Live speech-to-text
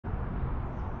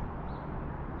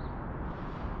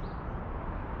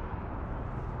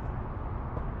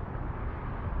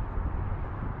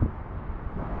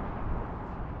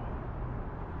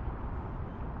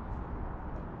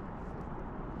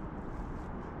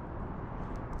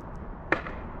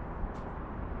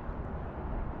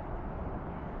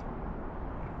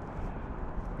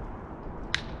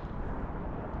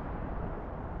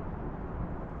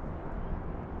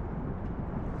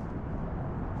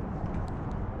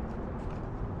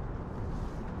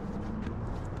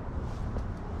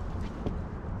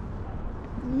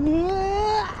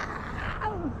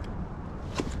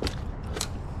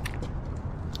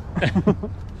We're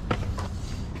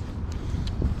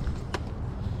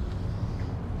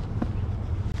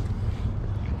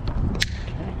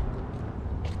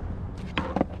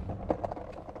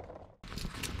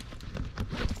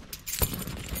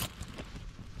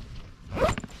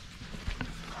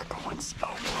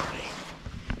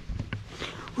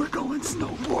going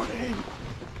snowboarding.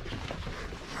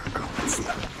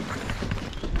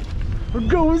 We're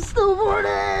going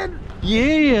snowboarding.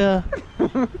 Yeah.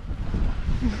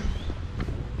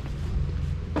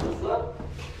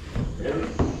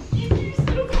 Get your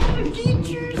stuff on. Get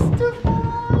your stuff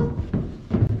on.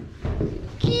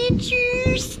 Get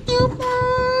your stuff on.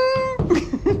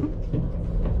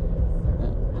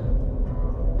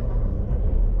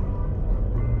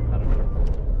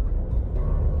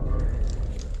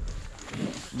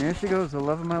 There she goes, the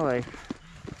love of my life.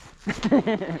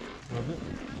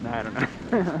 Nah, I don't know.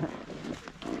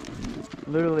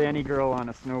 Literally any girl on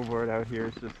a snowboard out here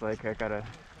is just like, I gotta,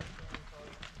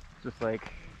 just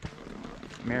like,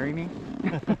 marry me.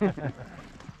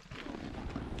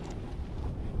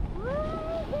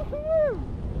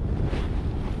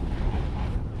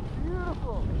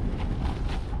 Beautiful.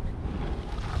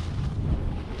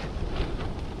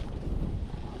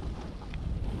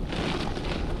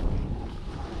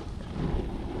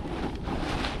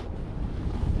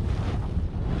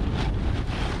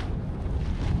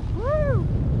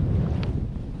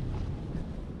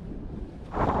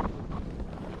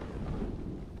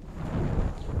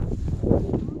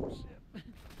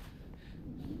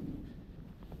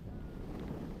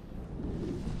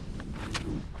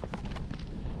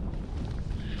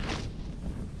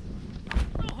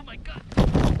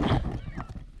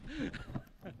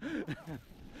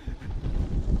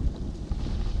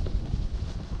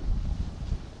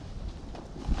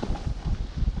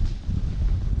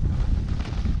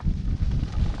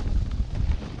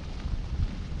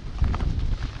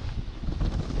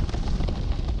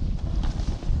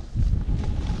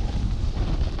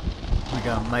 We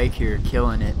got Mike here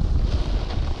killing it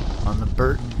on the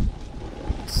Burton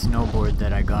snowboard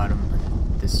that I got him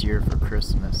this year for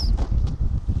Christmas.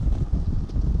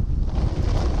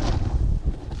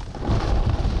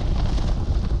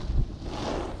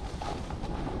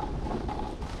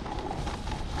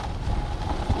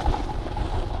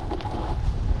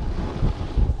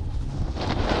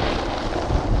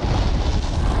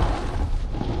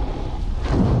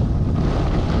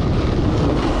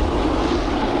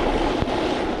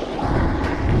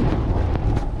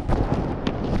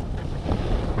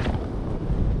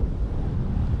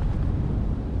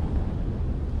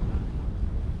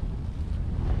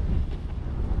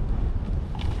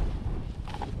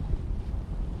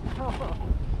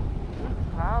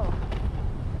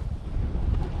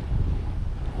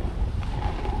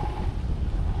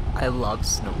 I love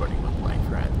snowboarding with my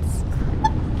friends.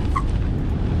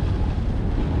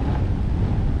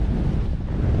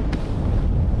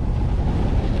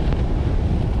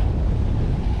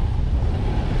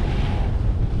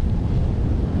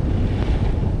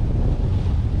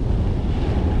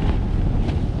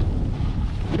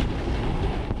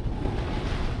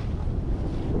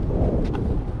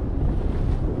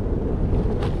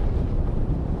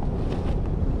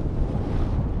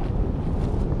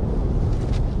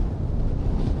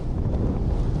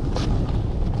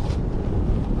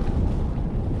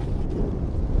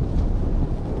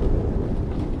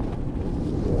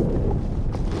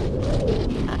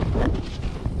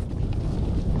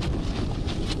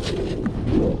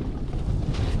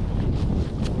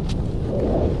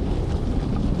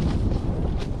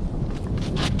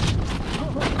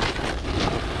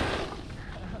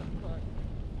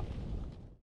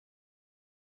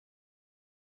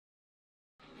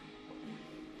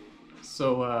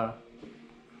 So,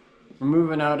 we're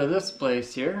moving out of this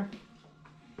place here.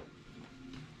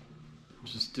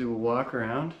 Just do a walk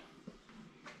around.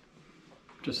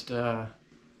 Just, kind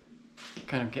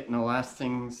of getting the last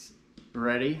things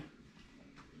ready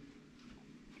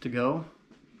to go,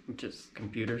 which is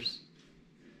computers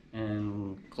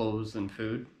and clothes and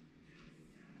food.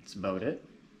 That's about it.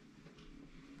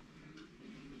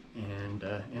 And,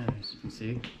 yeah, as you can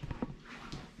see,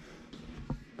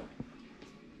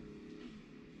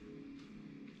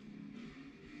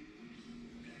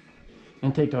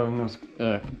 and take down those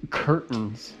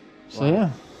curtains. So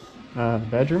yeah,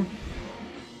 bedroom.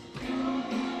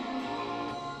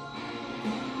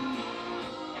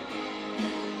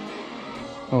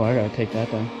 Oh, I gotta take that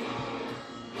down.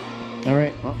 All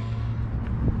right, well,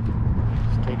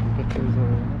 just taking pictures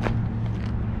over there.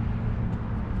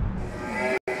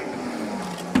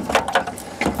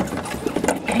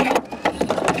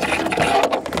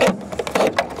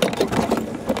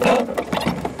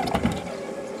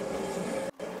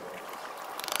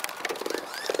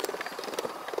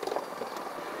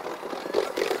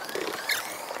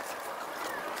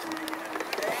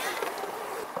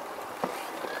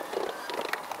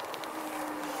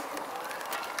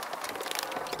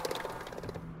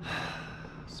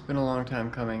 It's been a long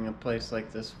time coming, a place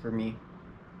like this for me.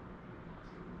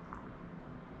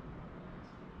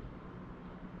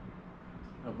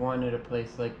 I've wanted a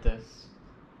place like this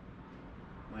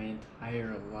my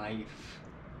entire life.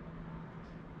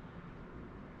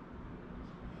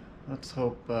 Let's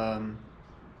hope I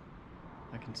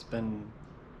can spend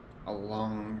a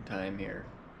long time here.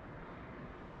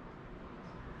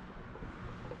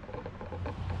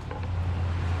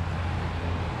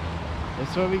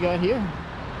 That's what we got here.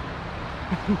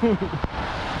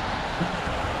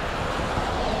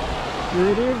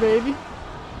 Right here, baby.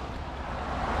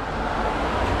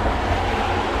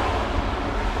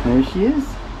 There she is.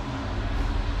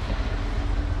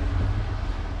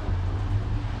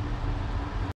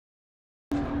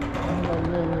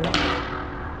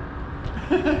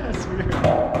 That's weird.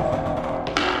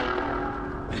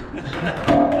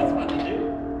 That's fun to do.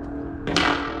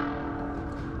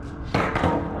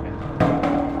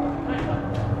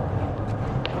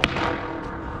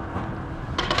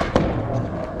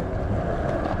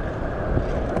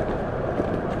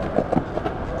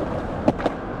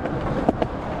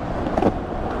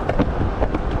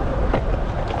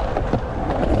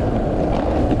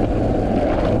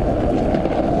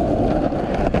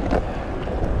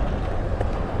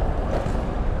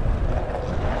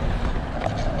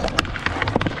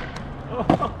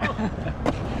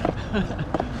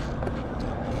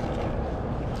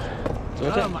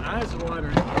 Oh, my eyes are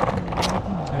watering.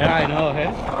 Yeah, I know,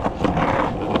 hey?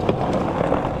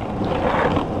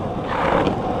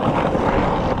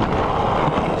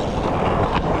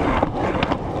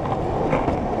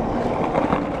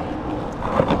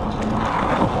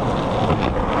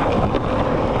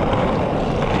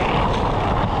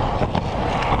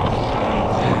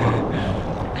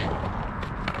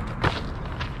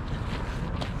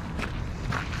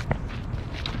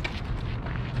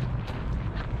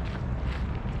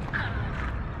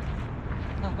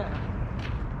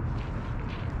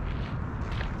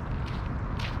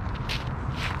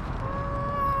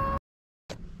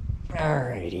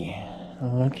 Alrighty,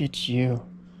 look at you.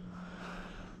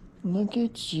 Look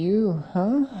at you,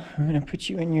 huh? I'm gonna put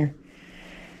you in your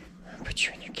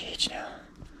cage now.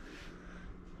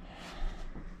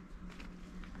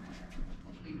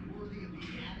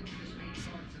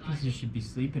 You should be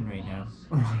sleeping right now.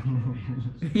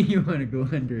 You want to go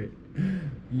under it.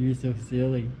 You're so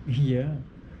silly. Yeah,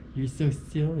 you're so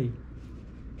silly.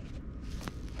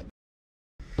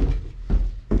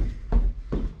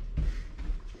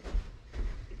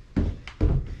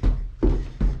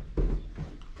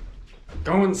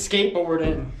 Going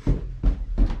skateboarding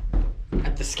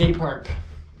at the skate park.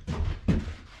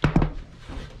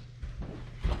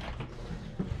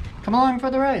 Come along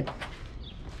for the ride.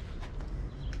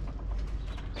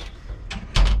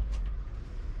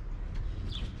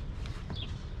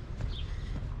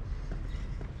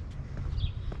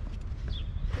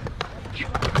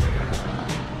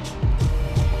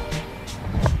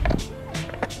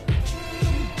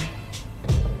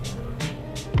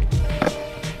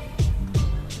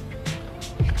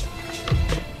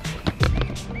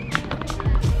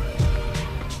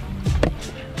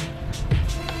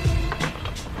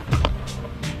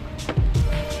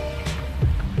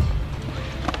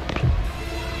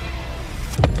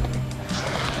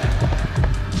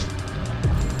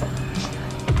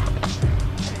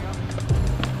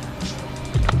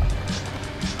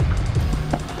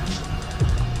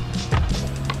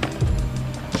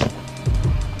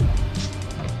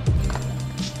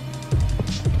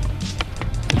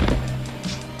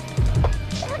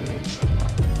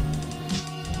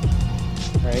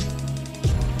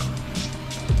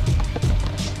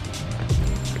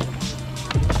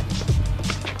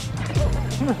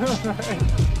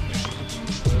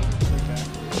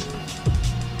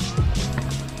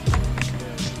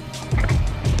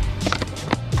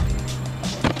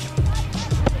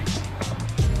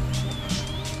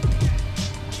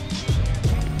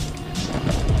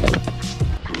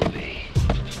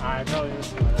 I probably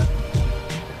just do that.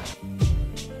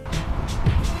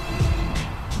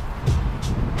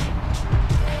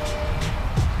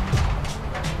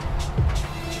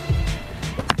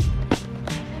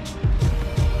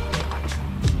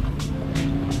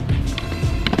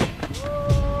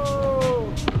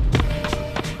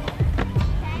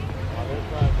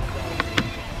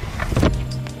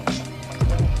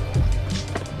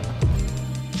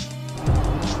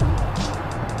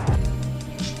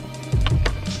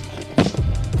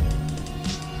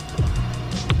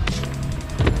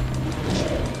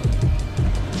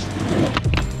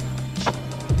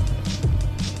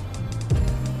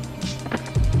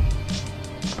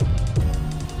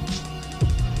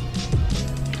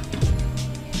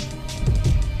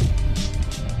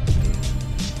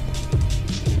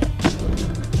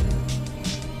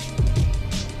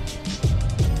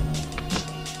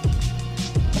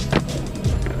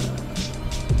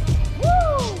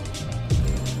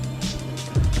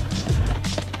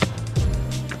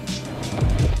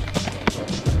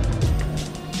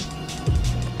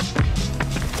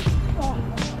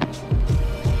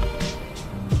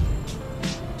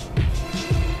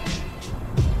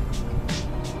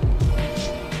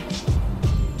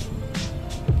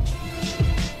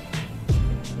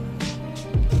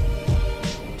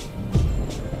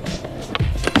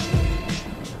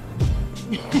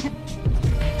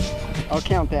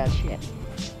 count that shit.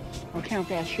 I'll count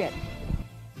that shit.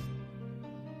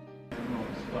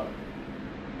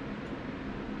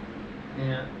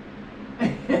 Yeah.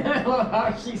 I love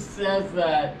how she says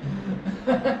that.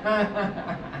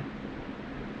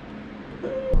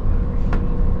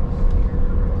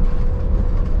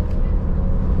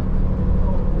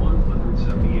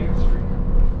 178th Street,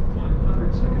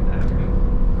 102nd Avenue.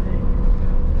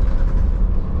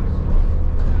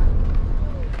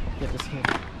 Get this kid.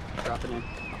 Drop it in.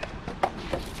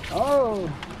 Oh!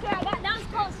 Yeah, that was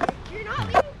close. You're not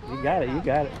leaving forward. You got it, you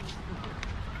got it.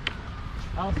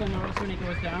 I also notice when he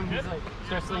goes down, he's like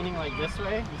starts leaning like this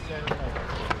way instead of like.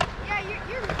 Yeah,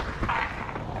 you're.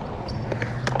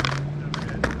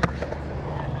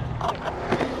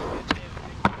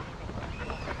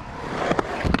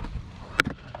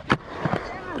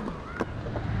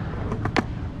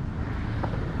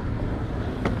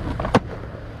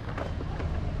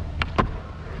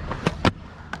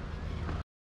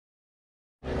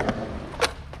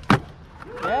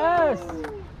 Yes!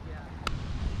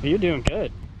 You're doing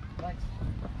good. Thanks.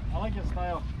 I like your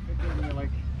style. You're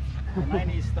like the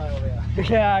 90s style,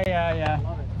 yeah. Yeah.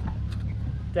 Love it.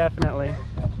 Definitely.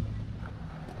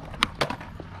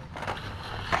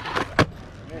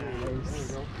 There you go.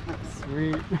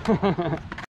 Sweet.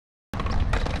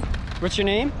 What's your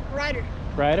name? Ryder.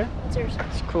 Ryder? What's yours?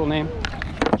 It's a cool name.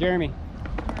 Jeremy.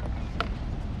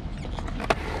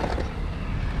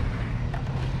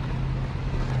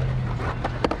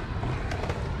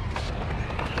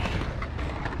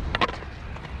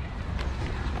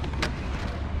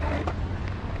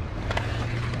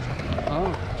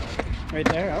 Oh, right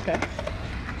there, okay.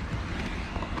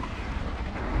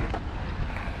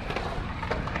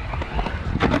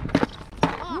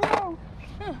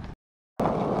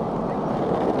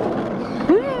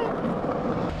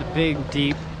 The big,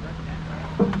 deep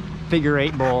figure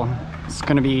 8 bowl is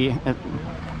going to be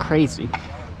crazy.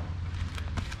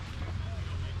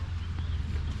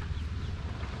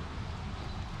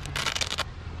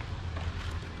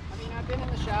 I mean, I've been in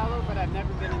the shallow, but I've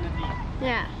never been in the deep.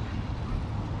 Yeah.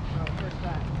 So, first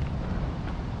time.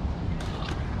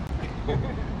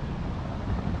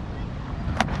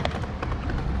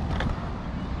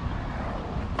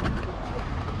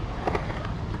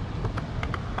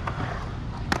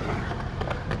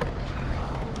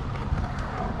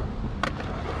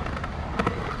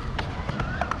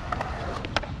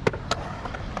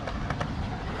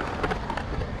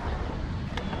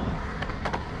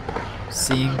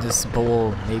 Seeing this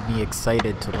bowl made me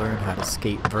excited to learn how to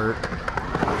skate vert.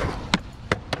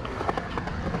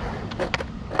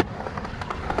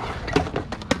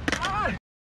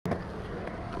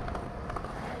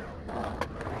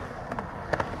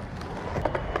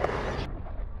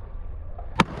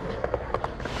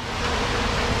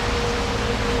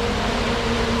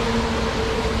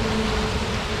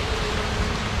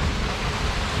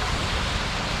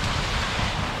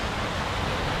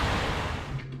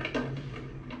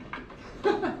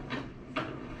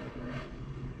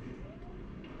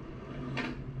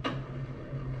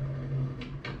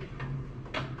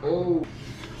 Oh.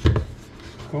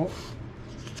 Cool.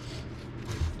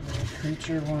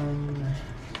 Creature one.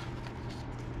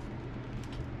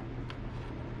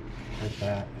 Like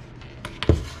that.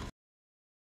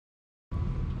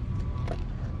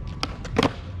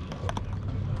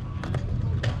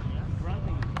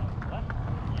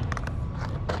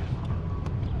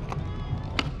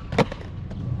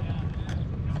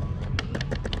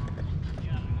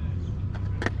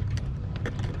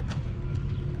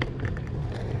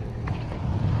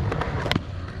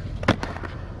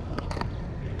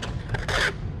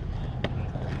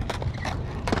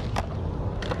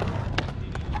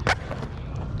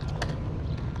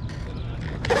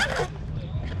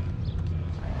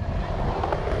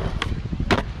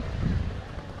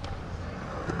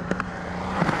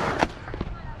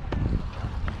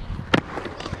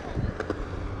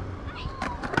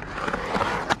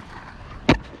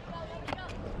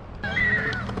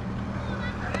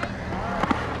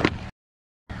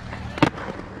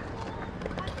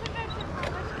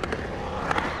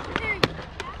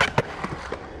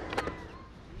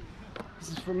 This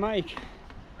is for Mike.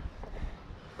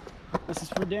 This is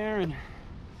for Darren.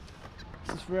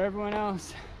 This is for everyone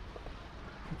else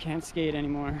who can't skate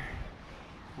anymore.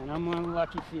 And I'm one of the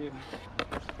lucky few.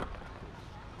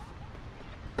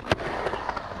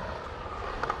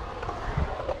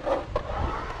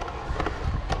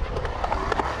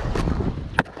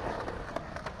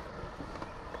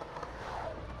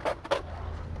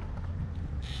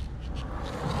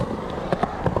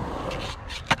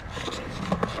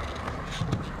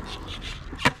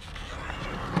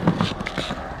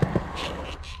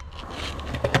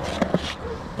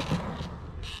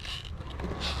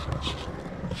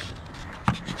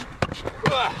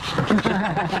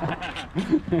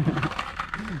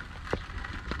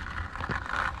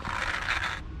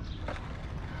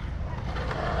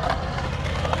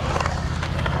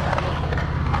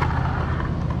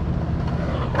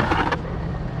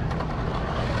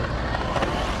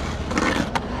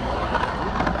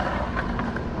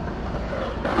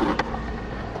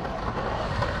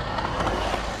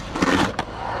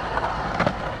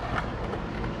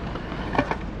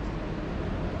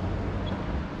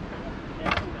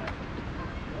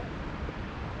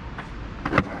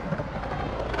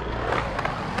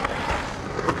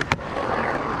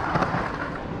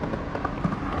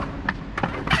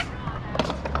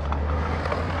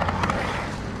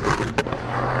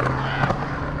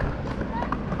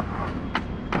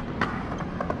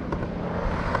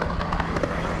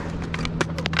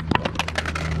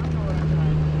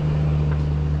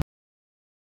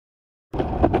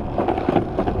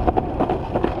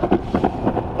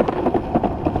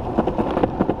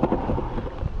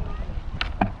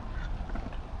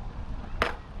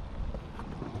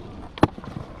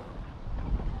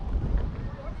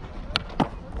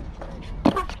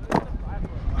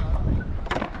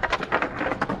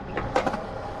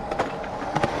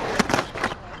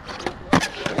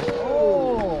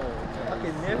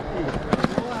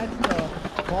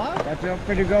 That's up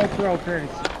for the GoPro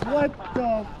first. What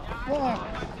the fuck?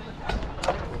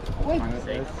 What?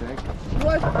 That's sick.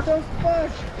 What the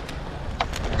fuck?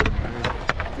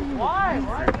 Dude, why?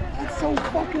 That's so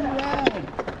fucking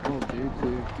rad. Oh, dude,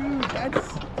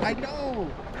 that's... I know.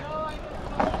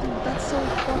 Dude, that's so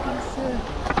fucking sick.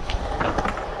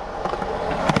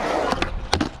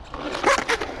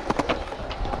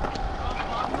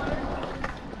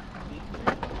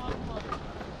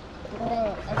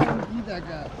 I don't need that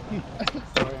guy.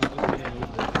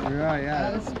 Yeah.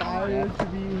 I aspire to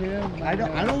be him. I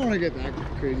don't want to get that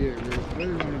crazy. I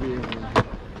really want to be able to.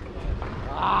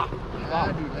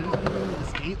 Yeah, dude. I just want to be able to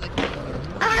skate like that.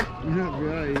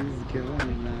 Yeah, he's killing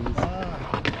me, man.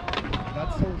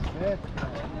 That's so sick.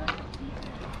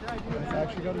 It's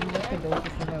actually got to be like the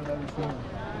dopest thing I've ever seen.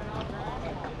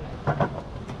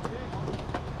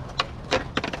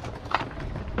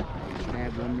 Should I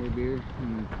have one more beer?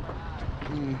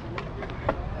 I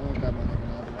want that one like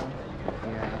another one.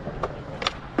 Yeah.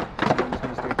 I'm just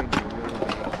gonna start thinking really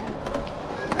bad.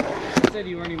 You said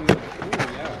you weren't even going to the pool,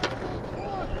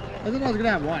 yeah. I thought I was gonna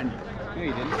have one. No,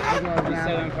 you didn't. I thought I was You gonna said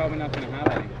have I'm probably not going to have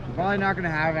any. I'm probably not gonna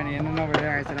have any, and then over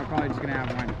there I said I'm probably just gonna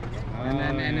have one.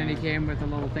 And then he came with a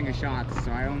little thing of shots,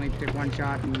 so I only took one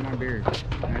shot and one beer.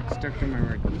 And I stuck to my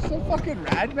word. You're so fucking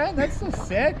rad, man. That's so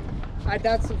sick.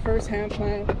 That's the first hand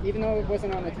plant, even though it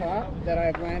wasn't on the top, that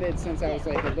I've landed since I was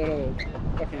like a little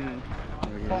fucking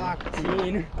Fuck,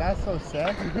 teen. that's so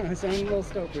sick. So I'm a little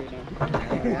stoked right now.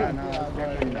 Yeah, no,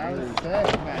 that was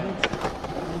sick, man.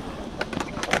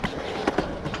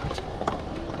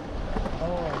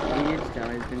 Oh, he just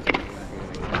always been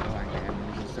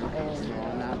so comfortable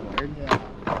on that board. Yeah.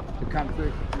 The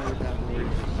comfort with that board is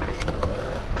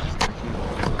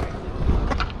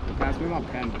pass me my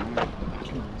pen, man.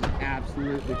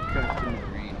 Absolutely cooked in the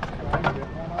green.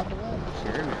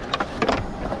 Sure, man.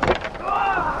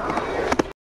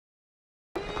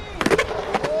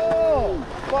 Oh,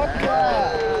 fuck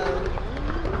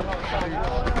yeah!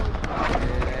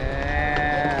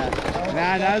 Yeah.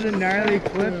 Man, that was a gnarly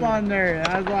clip on there.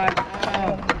 I was like,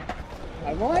 oh.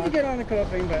 I wanted to get on the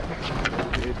coping, but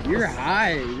Dude, you're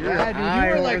high. You're high.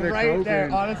 You were like over right there,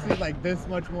 coping. honestly, like this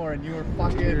much more, and you were You're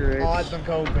fucking rich. awesome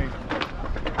coping.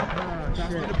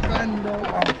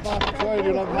 Oh, fuck, sorry,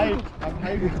 dude, I'm hyped. I'm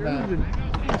hyped for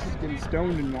that. Just getting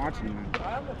stoned and watching, man.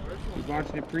 You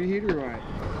watching it preheat or what?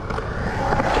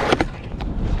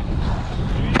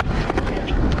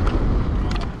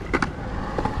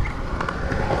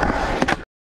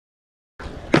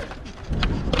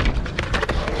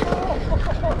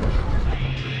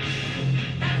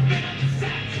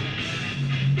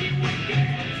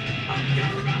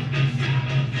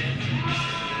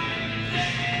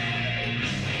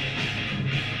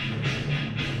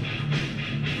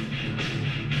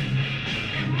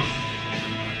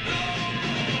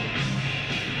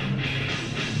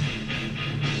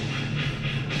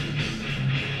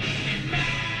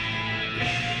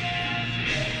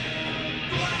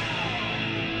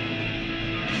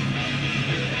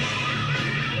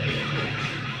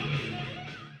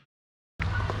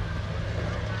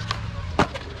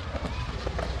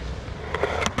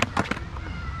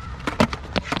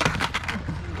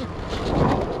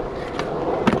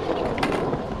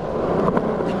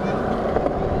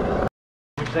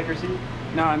 Sticker seat?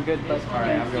 no, I'm good. But All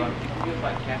right, I'm going.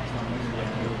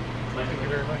 Thank you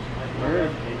very much.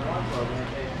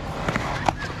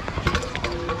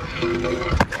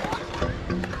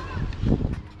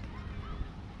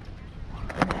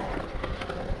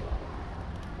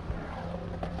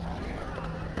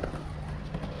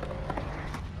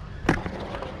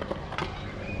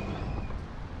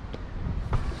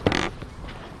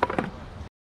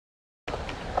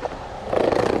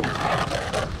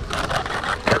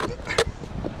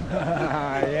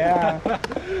 Yeah.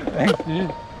 Thanks,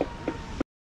 dude.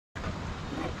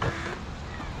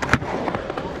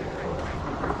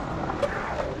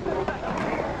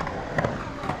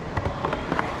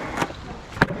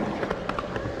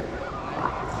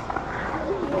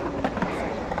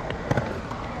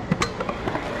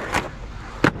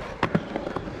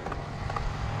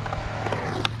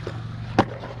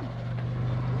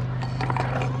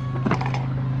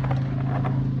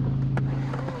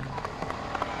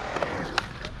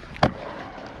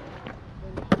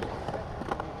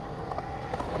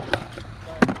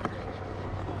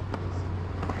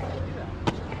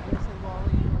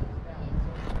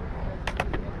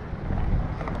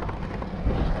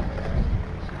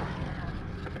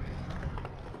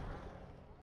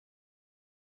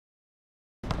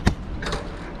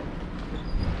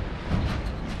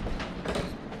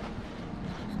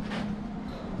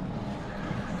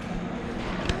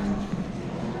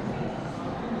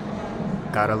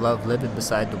 Gotta love living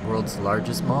beside the world's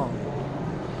largest mall.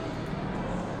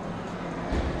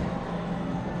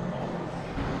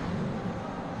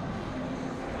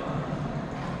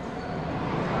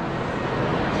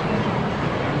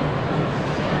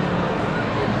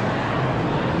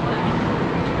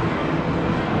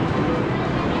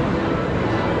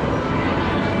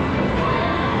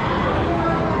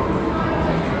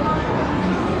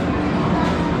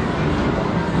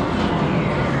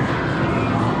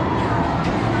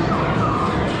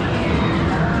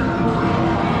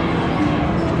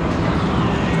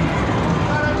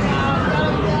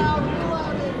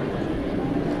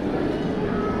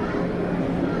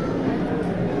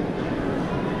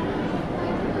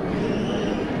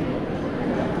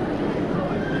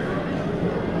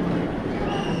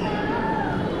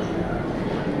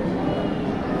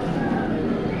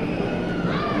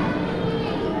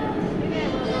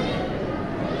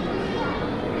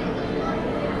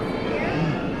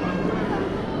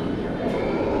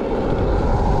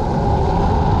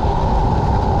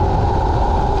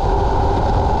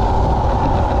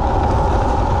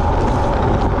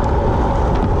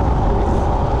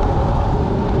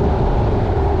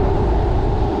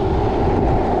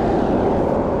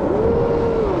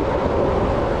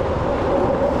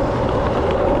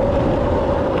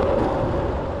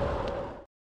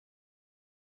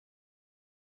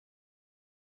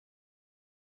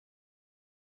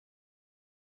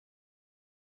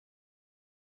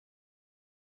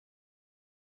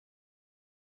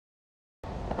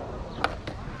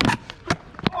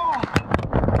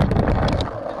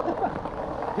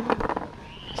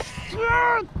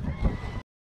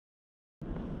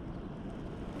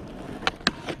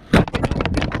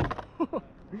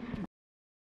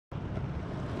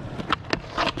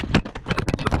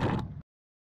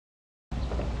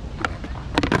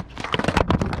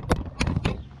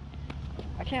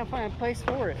 I can't find a place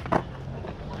for it.